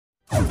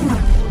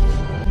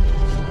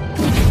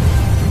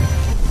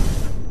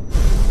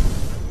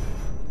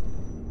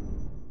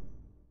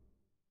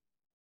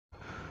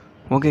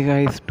Okay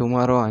guys,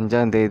 tomorrow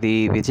 5ஆம் தேதி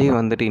விஜய்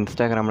வந்துட்டு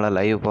இன்ஸ்டாகிராமில்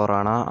லைவ்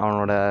போகிறானா.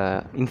 அவனோட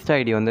இன்ஸ்டா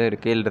ஐடி வந்து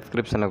கீழே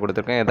டிஸ்கிரிப்ஷனில்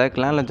கொடுத்துருக்கேன். எதாவது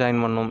கிளானில்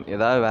ஜாயின் பண்ணணும்,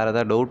 ஏதாவது வேறு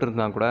ஏதாவது டவுட்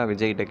இருந்தால் கூட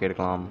விஜய்கிட்ட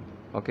கேட்கலாம்.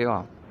 ஓகேவா?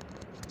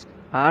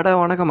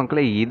 வணக்கம்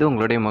மக்களே, இது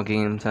உங்களுடைய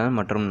மோக்கிங் சேனல்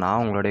மற்றும்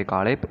நான் உங்களுடைய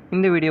காலேப்.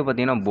 இந்த வீடியோ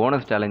பார்த்தீங்கன்னா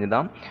போனஸ் சேலஞ்சு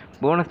தான்.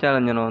 போனஸ்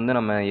சேலஞ்சில் வந்து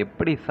நம்ம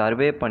எப்படி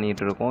சர்வே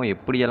பண்ணிகிட்டு இருக்கோம்,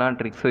 எப்படியெல்லாம்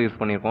ட்ரிக்ஸை யூஸ்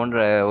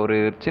பண்ணியிருக்கோன்ற ஒரு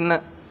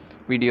சின்ன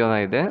வீடியோ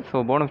தான் இது. ஸோ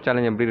போனஸ்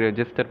சேலஞ்ச் எப்படி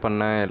ரெஜிஸ்டர்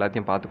பண்ண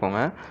எல்லாத்தையும்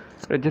பார்த்துக்கோங்க.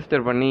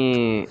 ரெஜிஸ்டர் பண்ணி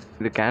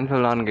இது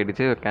கேன்சலான்னு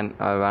கேட்டுச்சு,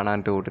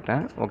 வேணான்ட்டு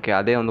விட்டுட்டேன். ஓகே,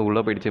 அதே வந்து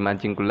உள்ளே போயிடுச்சு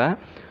மேட்சிங்குள்ளே.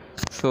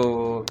 ஸோ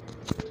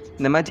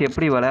இந்த மேட்ச்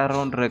எப்படி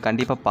விளையாடுறோன்ற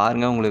கண்டிப்பாக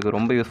பாருங்கள், உங்களுக்கு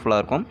ரொம்ப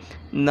யூஸ்ஃபுல்லாக இருக்கும்.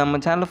 நம்ம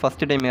சேனலில்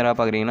ஃபஸ்ட்டு டைம் யாராக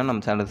பார்க்குறீங்கன்னா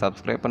நம்ம சேனலை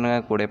சப்ஸ்கிரைப்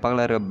பண்ணுங்கள், கூட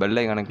பக்கத்தில் பெல்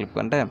ஐக்கானை கிளிக்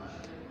பண்ணிட்டு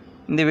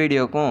இந்த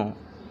வீடியோக்கும்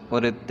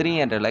ஒரு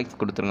 300 லைக்ஸ்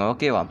கொடுத்துருங்க.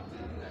 ஓகேவா?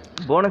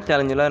 போனஸ்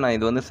சேலஞ்சில் நான்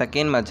இது வந்து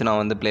செகண்ட் மேட்ச் நான்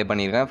வந்து ப்ளே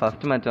பண்ணியிருக்கேன்.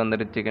 ஃபஸ்ட் மேட்ச்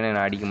வந்துட்டு சிக்கனை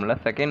நான் அடிக்க முடியல.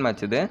 செகண்ட்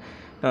மேட்ச் இது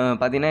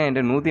பார்த்தீங்கன்னா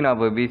என்கிட்ட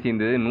 140 பிசி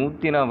இருந்தது.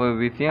 140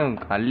 பிசியும்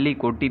அள்ளி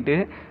கொட்டிட்டு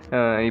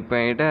இப்போ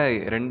என்கிட்ட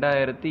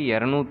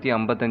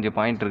 2255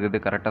 பாயிண்ட்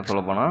இருக்குது கரெக்டாக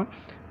சொல்லப்போனால்.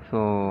 ஸோ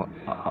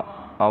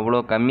அவ்வளோ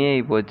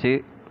கம்மியாகி போச்சு.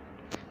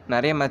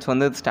 நிறைய மேட்ச்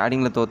வந்து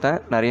ஸ்டார்டிங்கில்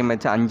தோற்றேன், நிறைய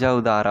மேட்ச்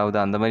 5வது 6வது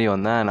அந்த மாதிரி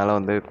வந்தேன். அதனால்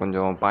வந்து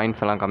கொஞ்சம்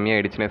பாயிண்ட்ஸ் எல்லாம்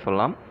கம்மியாகிடுச்சுன்னே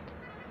சொல்லலாம்.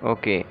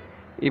 ஓகே,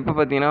 இப்போ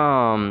பார்த்தீங்கன்னா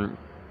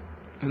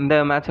இந்த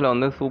மேட்ச்சில்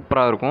வந்து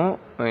சூப்பராக இருக்கும்.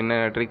 என்ன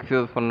ட்ரிக்ஸ்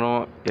யூஸ்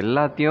பண்ணணும்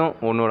எல்லாத்தையும்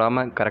ஒன்று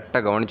விடாமல்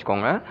கரெக்டாக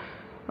கவனிச்சுக்கோங்க.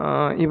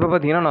 இப்போ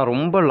பார்த்தீங்கன்னா நான்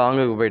ரொம்ப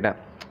லாங்குக்கு போயிட்டேன்.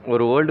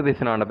 ஒரு வேர்ல்டு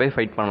பேஸ் நான் போய்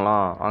ஃபைட்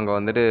பண்ணலாம், அங்கே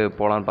வந்துட்டு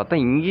போகலான்னு பார்த்தா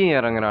இங்கேயும்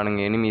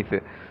இறங்குறானுங்க எனிமீஸு.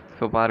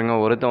 ஸோ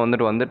பாருங்கள், ஒருத்தன்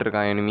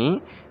வந்துட்டுருக்கான் எனிமி.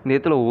 இந்த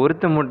இடத்துல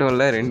ஒருத்தன் மட்டும்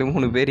இல்லை,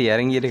 2-3 பேர்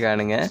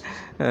இறங்கியிருக்கானுங்க.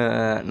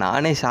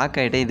 நானே ஷாக்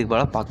ஆகிட்டேன். இதுக்கு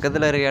போல்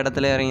பக்கத்தில் இருக்க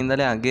இடத்துல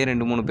இறங்கியிருந்தாலே அங்கேயே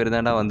 2-3 பேர்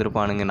தாண்டா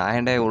வந்திருப்பானுங்க. நான்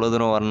ஏன்டா இவ்வளோ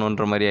தூரம்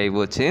வரணுன்ற மாதிரி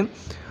ஆகிப்போச்சு.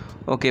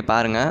 ஓகே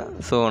பாருங்கள்,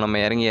 ஸோ நம்ம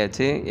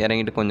இறங்கியாச்சு.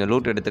 இறங்கிட்டு கொஞ்சம்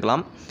லூட்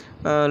எடுத்துக்கலாம்.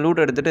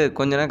 லூட் எடுத்துகிட்டு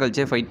கொஞ்ச நேரம்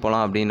கழிச்சே ஃபைட்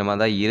போகலாம் அப்படின்ற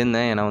மாதிரி தான்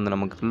இருந்தேன். ஏன்னா வந்து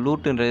நமக்கு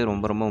லூட்டுன்றது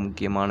ரொம்ப ரொம்ப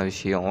முக்கியமான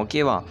விஷயம்.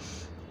 ஓகேவா?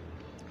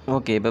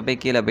 ஓகே, இப்போ போய்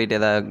கீழே போய்ட்டு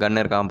எதாவது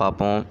கன் இருக்கான்னு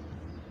பார்ப்போம்.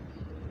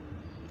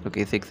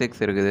 ஓகே,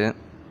 6x இருக்குது.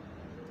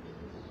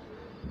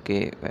 ஓகே,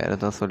 வேறு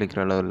எதுவும்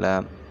சொல்லிக்கிற அளவு இல்லை.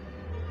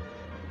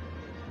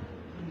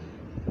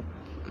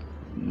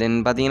 தென்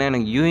பார்த்தீங்கன்னா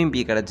எனக்கு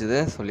யூஎம்பி கிடச்சிது,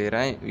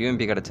 சொல்லிடுறேன்.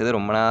 யூஎம்பி கிடச்சிது,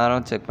 ரொம்ப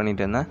நேரம் செக்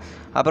பண்ணிகிட்டு இருந்தேன்.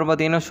 அப்புறம்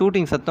பார்த்தீங்கன்னா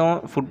ஷூட்டிங் சத்தம்,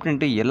 ஃபுட்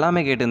பிரிண்ட்டு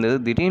எல்லாமே கேட்டுருந்தது.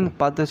 திடீர்னு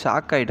பார்த்து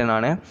ஷாக் ஆகிட்டேன்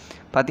நான்.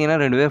 பார்த்தீங்கன்னா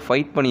 2 பேர்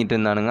ஃபைட் பண்ணிகிட்டு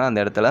இருந்தானுங்க அந்த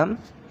இடத்துல.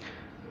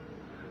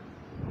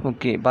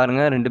 ஓகே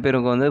பாருங்கள், 2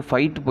 பேருக்கு வந்து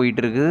ஃபைட்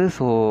போயிட்டுருக்கு.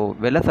 ஸோ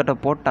வெள்ளை சட்டை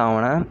போட்டான்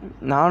அவனை.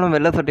 நானும்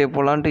வெள்ளை சட்டையை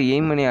போடலான்ட்டு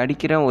எய்ம் பண்ணி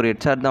அடிக்கிறேன். ஒரு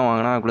ஹெட்ஷாட் தான்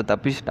வாங்கினான், அதுக்குள்ளே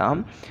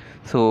தப்பிச்சிட்டான்.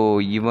 ஸோ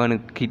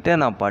இவனுக்கிட்ட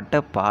நான் பட்ட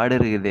பாடு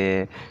இருக்குது,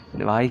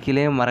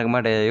 வாழ்க்கையிலே மறக்க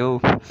மாட்டேன். ஐயோ,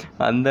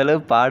 அந்தளவு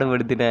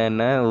பாடுபடுத்திட்டேன்.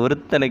 என்ன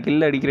ஒருத்தனை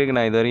கில் அடிக்கிறதுக்கு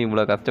நான் இது வரைக்கும்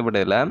இவ்வளோ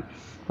கஷ்டப்பட்டதில்லை.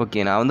 ஓகே,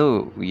 நான் வந்து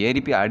ஏறி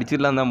போய்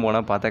அடிச்சிடலாம் தான்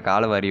போனேன், பார்த்தா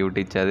காலை வாரி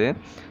விட்டுச்சு அது.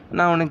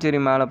 நான் ஒன்றும் சரி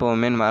மேலே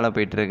போவோமேன்னு மேலே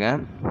போயிட்டுருக்கேன்.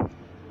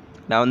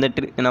 நான் வந்து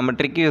நம்ம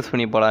ட்ரிக் யூஸ்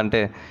பண்ணி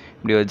போகலான்ட்டு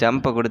இப்படி ஒரு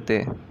ஜம்பை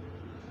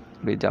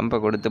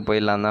கொடுத்து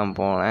போயிடலாம் தான்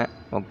போனேன்.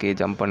 ஓகே,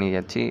 ஜம்ப்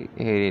பண்ணியாச்சு,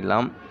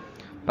 ஏறிடலாம்.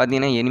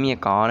 பார்த்தீங்கன்னா எனிமியை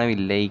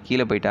காணவில்லை,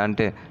 கீழே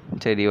போயிட்டான்ட்டு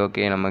சரி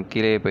ஓகே நம்ம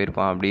கீழே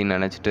போயிருப்பான் அப்படின்னு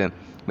நினச்சிட்டு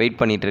வெயிட்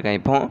பண்ணிகிட்ருக்கேன்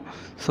இப்போது.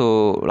 ஸோ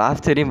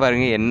லாஸ்ட் வரையும்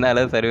பாருங்கள் என்ன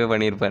அளவு சர்வே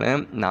பண்ணியிருப்பேன்னு.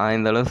 நான்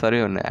இந்த அளவு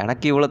சர்வே பண்ணேன்,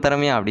 எனக்கு இவ்வளோ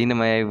திறமையா அப்படின்னு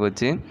மாதிரி ஆகி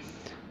போச்சு.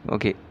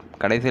 ஓகே,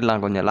 கடைசியில்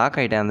நான் கொஞ்சம் லாக்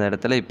ஆகிட்டேன் அந்த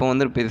இடத்துல. இப்போ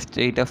வந்து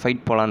ஸ்ட்ரெயிட்டாக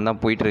ஃபைட் போகலான்னு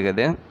தான்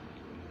போயிட்டுருக்குது.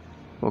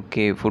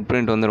 ஓகே, ஃபுட்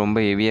பிரிண்ட் வந்து ரொம்ப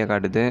ஹெவியாக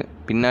காட்டுது,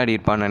 பின்னாடி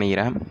இருப்பான்னு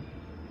நினைக்கிறேன்.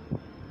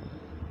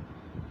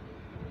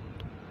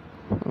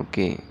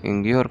 ஓகே,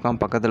 எங்கேயோ இருக்கான்,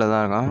 பக்கத்தில்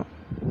தான் இருக்கான்.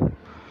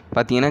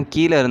 பார்த்தீங்கன்னா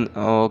கீழே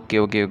ஓகே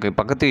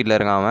பக்கத்து வீட்டில்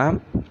இருக்கான் அவன்.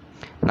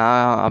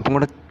 நான் அப்போ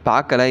கூட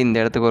பார்க்கல, இந்த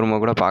இடத்துக்கு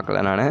வரும்போது கூட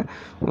பார்க்கல நான்.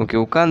 ஓகே,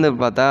 உட்காந்து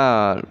பார்த்தா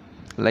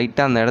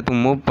லைட்டாக அந்த இடத்துக்கு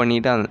மூவ்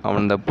பண்ணிவிட்டு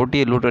அவன் அந்த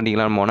பொட்டியை லூட்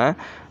அடிக்கலான்னு போனேன்.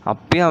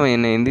 அப்பயும் அவன்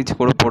என்னை எந்திரிச்சு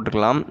கூட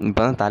போட்டுக்கலாம்.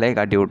 இப்போ தான் தலையை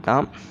காட்டி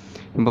விட்டான்.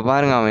 இப்போ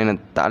பாருங்கள், அவன் என்னை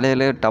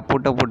தலையில்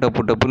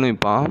டப்புன்னு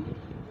விற்பான்.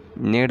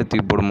 நேடு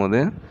தூக்கி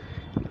போடும்போது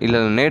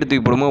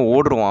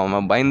ஓடுருவான்.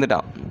 அவன்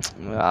பயந்துட்டான்.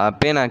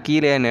 அப்போயே நான்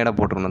கீழே நேடை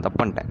போட்டுருந்தேன்,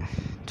 தப்புன்ட்டேன்.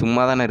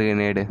 சும்மா தானே இருக்குது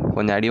நேடு,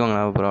 கொஞ்சம் அடி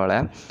வாங்கினா பரவாயில்ல.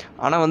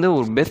 ஆனால் வந்து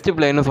ஒரு பெஸ்ட்டு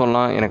பிளேயர்னு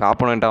சொல்லலாம். எனக்கு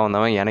ஆப்போனண்ட்டாக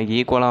வந்தவன் எனக்கு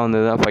ஈக்குவலாக வந்து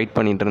தான் ஃபைட்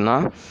பண்ணிகிட்டு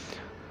இருந்தான்.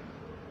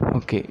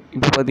 ஓகே,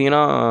 இப்போ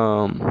பார்த்தீங்கன்னா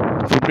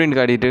ஃபுட் பிரிண்ட்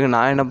காட்டிகிட்டு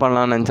நான் என்ன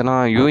பண்ணலான்னு நினச்சேன்னா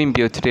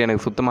யூஎம்பி வச்சுட்டு,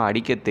 எனக்கு சுத்தமாக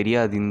அடிக்க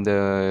தெரியாது. இந்த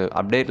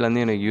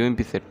அப்டேட்லேருந்து எனக்கு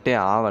யூஎம்பி செட்டே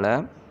ஆகலை.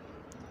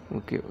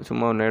 ஓகே,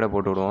 சும்மா ஒரு நேடை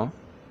போட்டு விடுவோம்,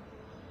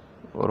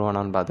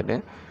 வருவானான்னு பார்த்துட்டு.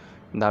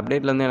 இந்த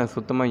அப்டேட்லேருந்து எனக்கு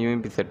சுத்தமாக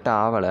யூஎம்பி செட்டே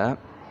ஆகலை.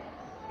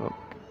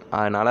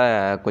 அதனால்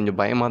கொஞ்சம்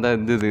பயமாக தான்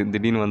இருந்தது,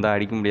 திடீர்னு வந்து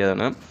அடிக்க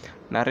முடியாதுன்னு.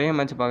 நிறைய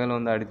மேட்ச் பகலில்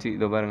வந்து அடித்து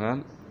இதை பாருங்கள்,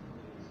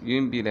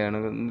 யூஎம்பியில்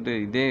எனக்கு வந்துட்டு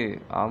இதே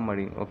ஆக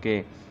மாட்டேங்குது. ஓகே,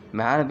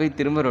 மேலே போய்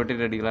திரும்ப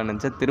ரொட்டேட் அடிக்கலாம்னு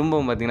நினச்சா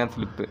திரும்பவும் பார்த்தீங்கன்னா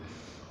ஃப்ளிப்பு.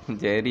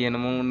 சரி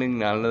என்னமோ ஒன்று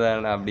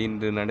நல்லதான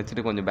அப்படின்ட்டு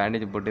நினச்சிட்டு கொஞ்சம்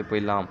பேண்டேஜ் போட்டு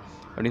போயிடலாம்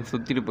அப்படின்னு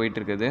சுற்றிட்டு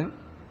போயிட்டுருக்குது.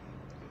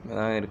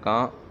 அதான்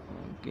இருக்கான்.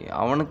 ஓகே,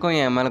 அவனுக்கும்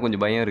என் மேலே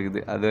கொஞ்சம் பயம்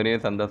இருக்குது, அது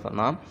வரையும்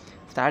சந்தோஷம் தான்.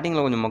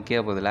 ஸ்டார்டிங்கில் கொஞ்சம்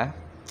மொக்கையாக போதில்ல,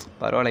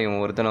 பரவாயில்ல.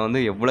 இவன் ஒருத்தனை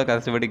வந்து எவ்வளோ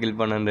கஷ்டப்பட்டு கில்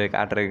பண்ணுறது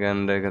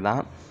காட்டுறதுக்கு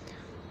தான்.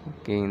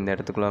 ஓகே, இந்த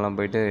இடத்துக்குள்ளெல்லாம்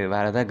போயிட்டு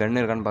வேறு எதாவது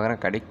கன்று இருக்கான்னு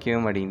பார்க்குறேன், கிடைக்கவே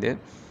மாட்டேங்குது.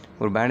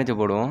 ஒரு பேண்டேஜை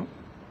போடுவோம்.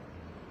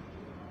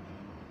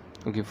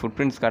 ஓகே ஃபுட்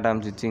பிரிண்ட்ஸ் காட்ட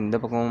ஆரம்பிச்சிச்சு. இந்த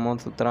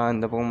பக்கமும் சுற்றுறான்,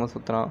 இந்த பக்கமும்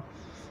சுற்றுறான்.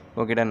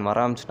 ஓகே டன் வர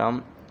ஆரம்பிச்சிட்டான்.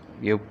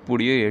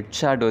 எப்படியோ ஹெட்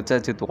ஷாட்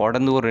வச்சாச்சு.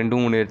 தொடர்ந்து ஒரு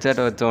 2-3 ஹெட்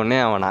ஷாட் வச்ச உடனே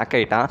அவன் நாக்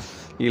ஆகிட்டான்.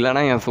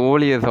 இல்லைனா என்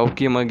சோழியை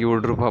சௌக்கியமாக்கி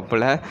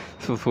விட்ருப்பாப்பில்.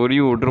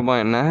 சொருவி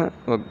விட்ருப்பான் என்ன.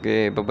 ஓகே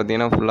இப்போ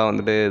பார்த்தீங்கன்னா ஃபுல்லாக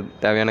வந்துட்டு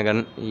தேவையான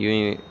கன்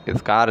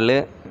ஸ்கார்லு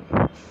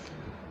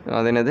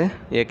அது என்னது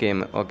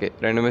ஏகேஎம். ஓகே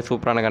ரெண்டுமே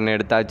சூப்பரான கண்ணை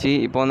எடுத்தாச்சு.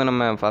 இப்போ வந்து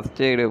நம்ம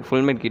ஃபஸ்ட்டு எய்டு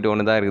ஃபுல்மேட் கிட்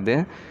ஒன்று தான் இருக்குது.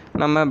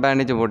 நம்ம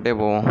பேண்டேஜை போட்டே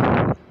போவோம்.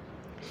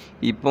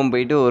 இப்போ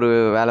போயிட்டு ஒரு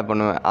வேலை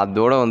பண்ணுவேன்.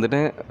 அதோடு வந்துட்டு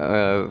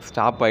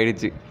ஸ்டாப்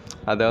ஆகிடுச்சு.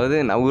 அதாவது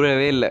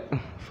நவுறவே இல்லை,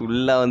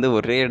 ஃபுல்லாக வந்து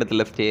ஒரே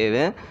இடத்துல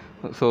ஸ்டேவு.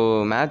 ஸோ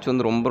மேட்ச்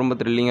வந்து ரொம்ப ரொம்ப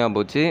த்ரில்லிங்காக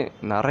போச்சு.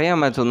 நிறையா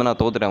மேட்ச் வந்து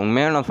நான் தோற்றுட்டேன்.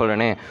 உண்மையாக நான்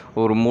சொல்கிறேனே,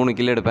 ஒரு 3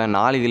 கில் எடுப்பேன்,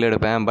 4 கில்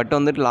எடுப்பேன். பட்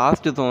வந்துட்டு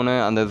லாஸ்ட்டு ஜோனு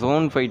அந்த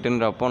ஜோன்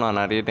ஃபைட்டுன்றப்போ நான்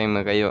நிறைய டைம்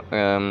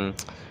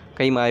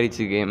கை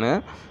மாறிச்சு கேமு.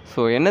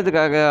 ஸோ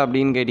என்னத்துக்காக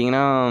அப்படின்னு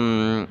கேட்டிங்கன்னா,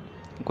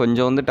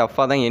 கொஞ்சம் வந்து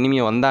டஃப்பாக தான் எனிமி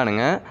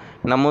வந்தானுங்க.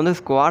 நம்ம வந்து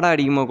ஸ்குவாடாக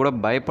அடிக்கும்போது கூட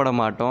பயப்பட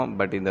மாட்டோம்.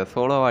 பட் இந்த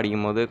சோலோவாக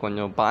அடிக்கும்போது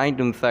கொஞ்சம்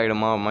பாயிண்ட் மிஸ்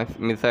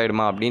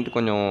ஆகிடுமா அப்படின்ட்டு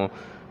கொஞ்சம்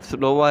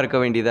ஸ்லோவாக இருக்க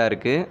வேண்டியதாக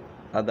இருக்குது.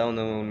 அதுதான்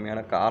வந்து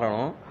உண்மையான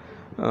காரணம்.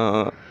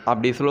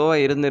 அப்படி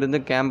ஸ்லோவாக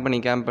இருந்து கேம்ப்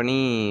பண்ணி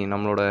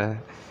நம்மளோட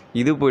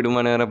இது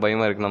போயிடுமான்னு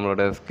பயமாக இருக்குது.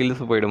 நம்மளோட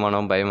ஸ்கில்ஸ்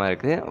போயிடுமானோ பயமாக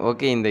இருக்குது.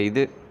 ஓகே இந்த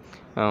இது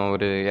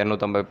ஒரு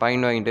 250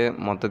 பாயிண்ட் வாங்கிட்டு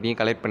மொத்தத்தையும்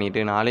கலெக்ட்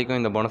பண்ணிவிட்டு நாளைக்கும்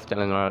இந்த போனஸ்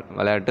சேலஞ்ச்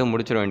விளையாட்டு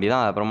முடிச்சிட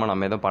வேண்டியதான். அப்புறமா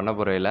நம்ம எதுவும் பண்ண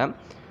போகிறோம் இல்லை.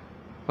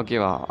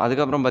 ஓகேவா?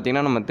 அதுக்கப்புறம்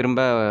பார்த்திங்கன்னா நம்ம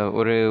திரும்ப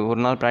ஒரு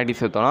நாள்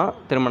ப்ராக்டிஸ் எடுத்தோன்னா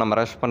திரும்ப நம்ம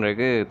ரஷ்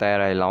பண்ணுறதுக்கு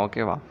தயாராகிடலாம்.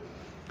 ஓகேவா?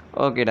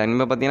 ஓகேடா.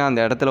 இப்போ பார்த்திங்கன்னா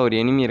அந்த இடத்துல ஒரு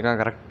எனிமி இருக்கான்.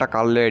 கரெக்டாக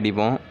காலில்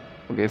அடிப்போம்.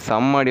 ஓகே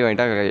செம்ம அடி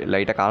வாங்கிட்டா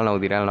லைட்டாக கால்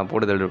நவுத்திட்டேன். நான்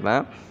போட்டுதல்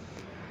இருப்பேன்.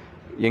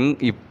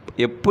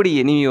 எப்படி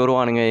எனிமி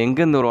வருவானுங்க,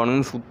 எங்கேருந்து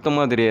வருவானுங்கன்னு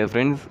சுத்தமாக தெரியாது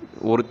ஃப்ரெண்ட்ஸ்.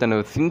 ஒருத்தனை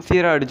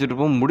சின்சியராக அடிச்சுட்டு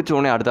இருப்போம், முடிச்ச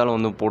உடனே அடுத்தாலும்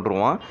வந்து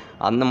போட்டுருவான்.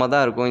 அந்த மாதிரி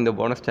தான் இருக்கும் இந்த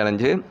போனஸ்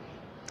சேலஞ்சு.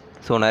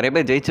 ஸோ நிறைய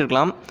பேர்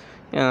ஜெயிச்சிருக்கலாம்.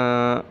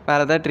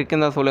 வேறு ஏதாவது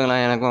ட்ரிக்குன்னு தான்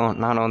சொல்லுங்களேன் எனக்கும்.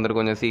 நானும் வந்துட்டு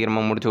கொஞ்சம்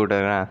சீக்கிரமாக முடிச்சு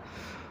விட்டுறேன்.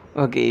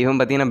 ஓகே இவன்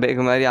பார்த்தீங்கன்னா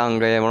பேக்கு மாதிரி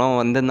அங்கே எவனோ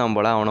வந்திருந்தான்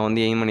போல், அவனை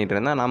வந்து எய்ம் பண்ணிகிட்டு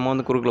இருந்தான். நம்ம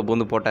வந்து குறுக்கில்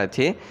பூந்து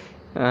போட்டாச்சு.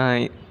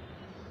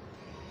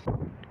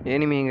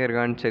 எனிமி எங்கே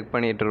இருக்கான்னு செக்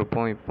பண்ணிகிட்டு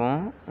இருப்போம் இப்போ.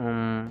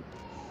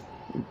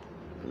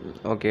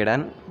 Okay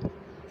done.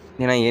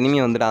 ஏன்னா எனிமி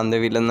வந்துட்டு அந்த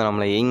வீட்டிலேருந்து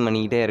நம்மளை எய்ம்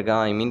பண்ணிக்கிட்டே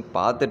இருக்கான். ஐ மீன்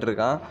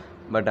பார்த்துட்ருக்கான்.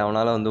 பட்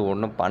அவனால் வந்து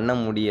ஒன்றும் பண்ண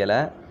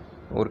முடியலை.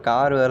 ஒரு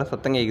கார் வேறு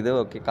சத்தம் கேட்குது.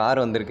 ஓகே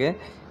கார் வந்திருக்கு.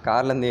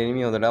 கார்லேருந்து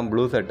எனிமி வந்துட்டான்.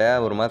 ப்ளூ சட்டை,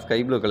 ஒரு மாதிரி ஸ்கை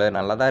ப்ளூ கலர்.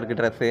 நல்லா தான் இருக்குது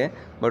ட்ரெஸ்ஸு.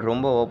 பட்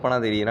ரொம்ப ஓப்பனாக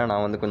தெரியுறான்.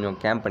 நான் வந்து கொஞ்சம்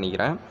கேம்ப்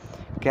பண்ணிக்கிறேன்.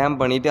 கேம்ப்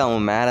பண்ணிவிட்டு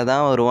அவன் மேலே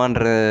தான்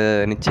வருவான்ற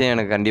நிச்சயம்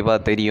எனக்கு கண்டிப்பாக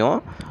தெரியும்.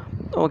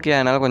 ஓகே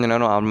அதனால் கொஞ்சம்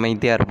நேரம்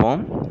அமைதியாக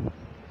இருப்போம்.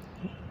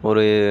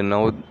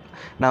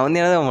 நான் வந்து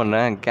என்ன தான்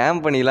பண்ணுறேன்,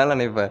 கேம்ப் பண்ணிக்கலாம்னு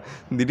நினைப்பேன்.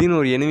 திடீர்னு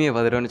ஒரு எனிமியை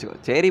பார்த்துட்டோன்னு வச்சுக்கோ,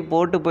 சரி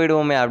போட்டு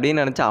போயிடுவோமே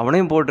அப்படின்னு நினச்சி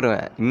அவனையும்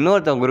போட்டுருவேன்.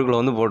 இன்னொருத்தன் குறுக்கில்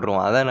வந்து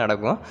போட்டுருவான். அதான்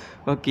நடக்கும்.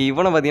 ஓகே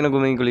இவனை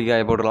பார்த்தீங்கன்னா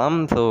குளிக்காய போட்டுடலாம்.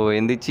 ஸோ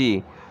எந்திரிச்சு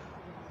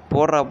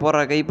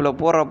போடுறா கைப்பில்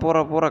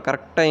போடுறா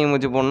கரெக்டாக எய்ம்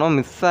வச்சு போடணும்.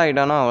 மிஸ்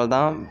ஆகிட்டானா அவள்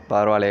தான்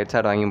பரவாயில்ல.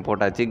 ஹெட்ஷாட் வாங்கி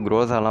போட்டாச்சு.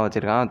 க்ரோஸாலாம்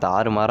வச்சுருக்கான்.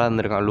 தாறுமாறாக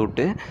இருந்திருக்கான்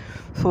லூட்டு.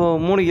 ஸோ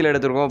 3 கிலோ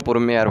எடுத்துருக்கோம்.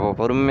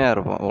 பொறுமையாக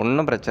இருப்போம்.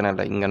 ஒன்றும் பிரச்சனை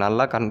இல்லை. இங்கே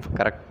நல்லா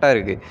கரெக்டாக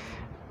இருக்குது.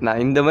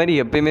 நான் இந்த மாதிரி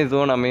எப்போயுமே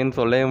ஜோன் அமையும்னு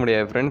சொல்லவே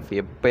முடியாது ஃப்ரெண்ட்ஸ்.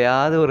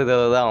 எப்போயாவது ஒரு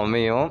தடவை தான்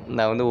அமையும்.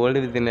 நான் வந்து ஓல்டு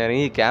வித்தின்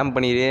இறங்கி கேம்ப்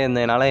பண்ணிகிட்டே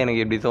இருந்ததுனால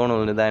எனக்கு எப்படி ஜோன்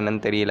விழுந்ததா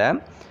என்னன்னு தெரியல.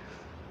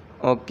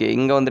 ஓகே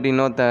இங்கே வந்துட்டு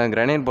இன்னொருத்தன்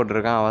கிரனேட்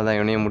போட்டிருக்கான். அவள் தான்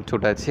இவனையும் முடிச்சு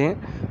விட்டாச்சு.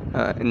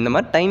 இந்த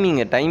மாதிரி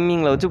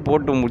டைமிங்கில் வச்சு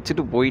போட்டு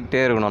முடிச்சுட்டு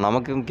போயிட்டே இருக்கணும்.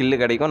 நமக்கும் கில்லு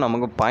கிடைக்கும்,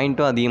 நமக்கு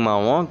பாயிண்ட்டும்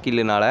அதிகமாகும்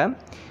கில்லுனால்.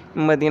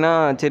 பார்த்திங்கன்னா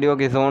சரி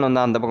ஓகே ஜோன்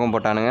வந்து அந்த பக்கம்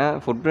போட்டானுங்க.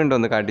 ஃபுட் பிரிண்ட்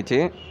வந்து காட்டுச்சு.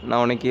 நான்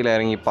உடனே கீழே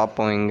இறங்கி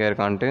பார்ப்போம் எங்கே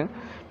இருக்கான்ட்டு.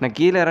 நான்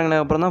கீழே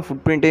இறங்கினதுக்கப்புறம் தான்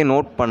ஃபுட் பிரிண்ட்டே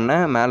நோட்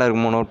பண்ணேன். மேலே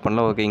இருக்குமோ நோட்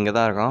பண்ணல. ஓகே இங்கே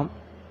தான் இருக்கான்.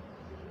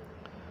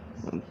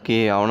 ஓகே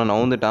அவனை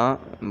நவுந்துட்டான்.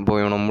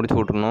 போய் இவனை முடிச்சு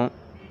விட்ருணும்.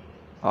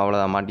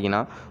 அவ்வளோதான்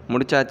மாட்டிக்கினா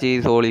முடிச்சாச்சு.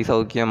 சோழி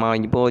சௌக்கியமாக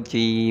வாங்கி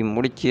போச்சு.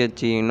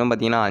 முடிச்சாச்சு. இன்னும்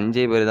பார்த்தீங்கன்னா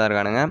 5 பேர் தான்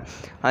இருக்கானுங்க.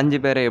 5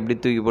 பேரை எப்படி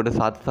தூக்கி போட்டு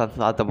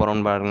சாத்த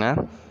போகிறோன்னு பாருங்கள்.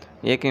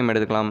 ஏகேஎம்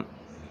எடுத்துக்கலாம்.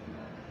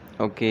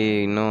 ஓகே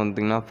இன்னும்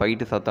பார்த்திங்கன்னா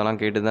ஃபைட்டு சத்தம்லாம்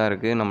கேட்டு தான்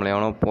இருக்குது. நம்மளை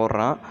எவனோ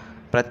போடுறான்.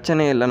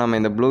 பிரச்சனை இல்லை, நம்ம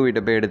இந்த ப்ளூ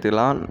வீட்டை போய்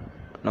எடுத்துக்கலாம்.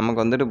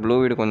 நமக்கு வந்துட்டு ப்ளூ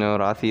வீடு கொஞ்சம்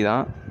ராசி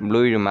தான். ப்ளூ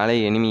வீடு மேலே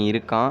எனிமி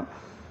இருக்கான்.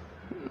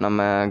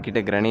 நம்ம கிட்ட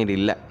கிரனேட்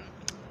இல்லை.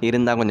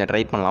 இருந்தால் கொஞ்சம்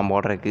ட்ரை பண்ணலாம்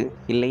போடுறதுக்கு.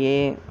 இல்லையே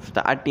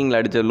ஸ்டார்டிங்கில்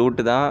அடித்த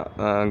லூட்டு தான்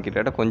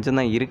கிட்டத்தட்ட கொஞ்சம்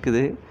தான்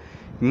இருக்குது.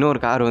 இன்னொரு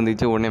கார்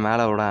வந்துச்சு. உடனே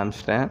மேலே விட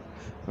ஆரம்பிச்சிட்டேன்.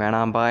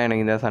 வேணாம்ப்பா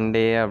எனக்கு இந்த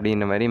சண்டே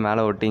அப்படின்ற மாதிரி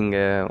மேலே விட்டு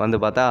இங்கே வந்து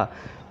பார்த்தா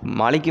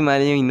மலைக்கு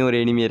மேலேயும் இன்னொரு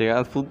எனிமி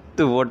இருக்கான்.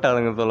 சுற்று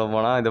போட்டாளுங்க சொல்ல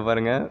போனால். இதை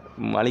பாருங்கள்,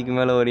 மலைக்கு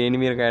மேலே ஒரு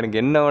எனிமி இருக்கா.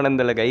 எனக்கு என்ன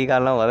உடந்தில்ல, கை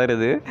காலெலாம்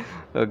உதறுது.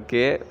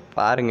 ஓகே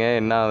பாருங்கள்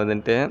என்ன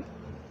ஆகுதுன்ட்டு.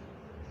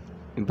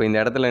 இப்போ இந்த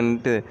இடத்துல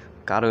நின்றுட்டு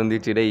கார்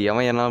வந்துச்சு. டே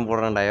எவன் என்னாலும்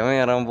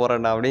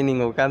போடுறான்டா அப்படின்னு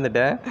நீங்கள்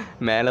உட்காந்துட்டேன்.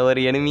 மேலே ஒரு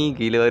எனிமி,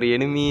 கீழே ஒரு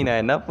எனிமி.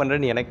 நான் என்ன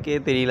பண்ணுறேன்னு எனக்கே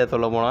தெரியல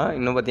சொல்ல போனால்.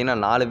 இன்னும் பார்த்தீங்கன்னா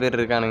 4 பேர்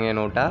இருக்கானுங்க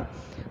நோட்டா.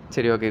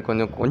 சரி ஓகே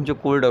கொஞ்சம்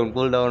கூல்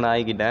டவுன்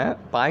ஆகிக்கிட்டேன்.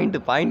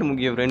 பாயிண்ட்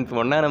முக்கியம் ஃப்ரெண்ட்ஸ்.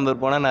 1ஆம்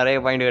நம்பர் போனால் நிறைய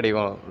பாயிண்ட்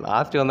கிடைக்கும்.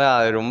 லாஸ்ட்டு வந்தால்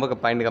அது ரொம்ப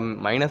பாயிண்ட்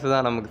மைனஸ்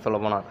தான் நமக்கு சொல்ல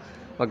போனால்.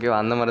 ஓகேவா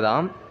அந்த மாதிரி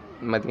தான்.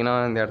 பார்த்திங்கன்னா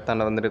இந்த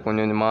இடத்தாண்ட வந்துட்டு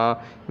கொஞ்சமாக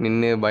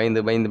நின்று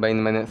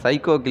பயந்து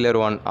சைக்கோ கில்லர்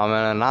 1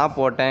 அவன் நான்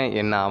போட்டேன்,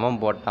 என்ன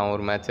அவன் போட்டான்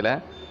ஒரு மேட்ச்சில்.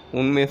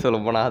 உண்மையை சொல்ல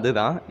போனால்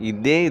அதுதான்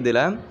இதே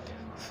இதில்.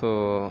 ஸோ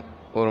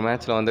ஒரு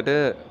மேட்ச்சில் வந்துட்டு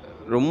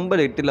ரொம்ப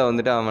லிட்டில்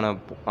வந்துட்டு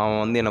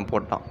அவன் வந்து என்னை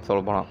போட்டான்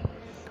சொல்லப்போனான்.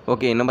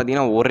 ஓகே, இன்னும்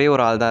பார்த்தீங்கன்னா ஒரே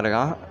ஒரு ஆள் தான்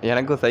இருக்கான்.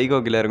 எனக்கும் சைக்கோ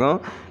கில்லருக்கும்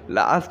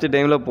லாஸ்ட்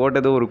டைமில்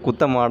போட்டது ஒரு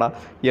குத்தமாடா,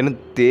 என்னை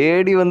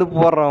தேடி வந்து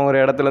போடுறான் ஒரு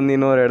இடத்துலேருந்து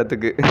இன்னொரு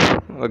இடத்துக்கு.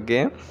 ஓகே,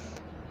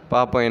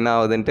 பார்ப்போம் என்ன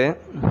ஆகுதுன்ட்டு.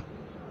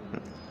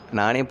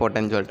 நானே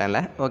போட்டேன்னு சொல்லிட்டேன்ல.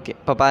 ஓகே,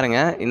 இப்போ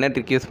பாருங்கள் என்ன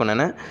ட்ரிக் யூஸ்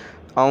பண்ணேன்னு.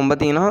 அவன்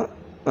பார்த்தீங்கன்னா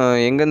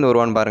எங்கேருந்து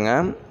வருவான்னு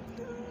பாருங்கள்.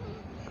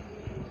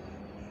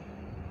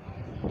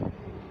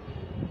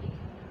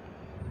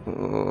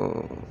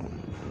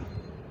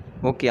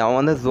 ஓகே, அவன்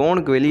வந்து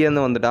ஜோனுக்கு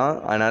வெளியேருந்து வந்துட்டான்.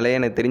 அதனாலே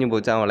எனக்கு தெரிஞ்சு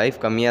போச்சு அவன் லைஃப்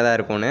கம்மியாக தான்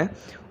இருக்கும்னு.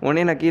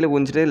 உடனே நான் கீழே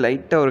குதிச்சுட்டு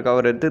லைட்டாக ஒரு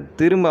கவர் எடுத்து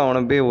திரும்ப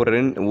அவனை போய்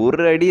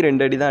ஒரு அடி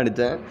 2 அடி தான்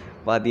அடித்தேன்.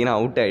 பார்த்தீங்கன்னா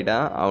அவுட்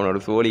ஆகிட்டான். அவனோட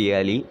சோழி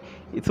காலி.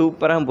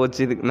 சூப்பராக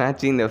போச்சு இதுக்கு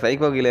மேட்ச்சு. இந்த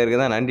சைக்கோ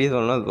கில்லருக்கு தான் நன்றி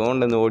சொல்லணும்.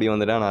 ஜோன்லேருந்து ஓடி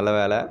வந்துட்டான், நல்ல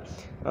வேலை.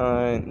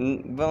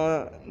 இப்போ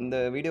இந்த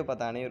வீடியோ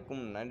பார்த்த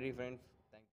அனைவருக்கும் நன்றி ஃப்ரெண்ட்ஸ்.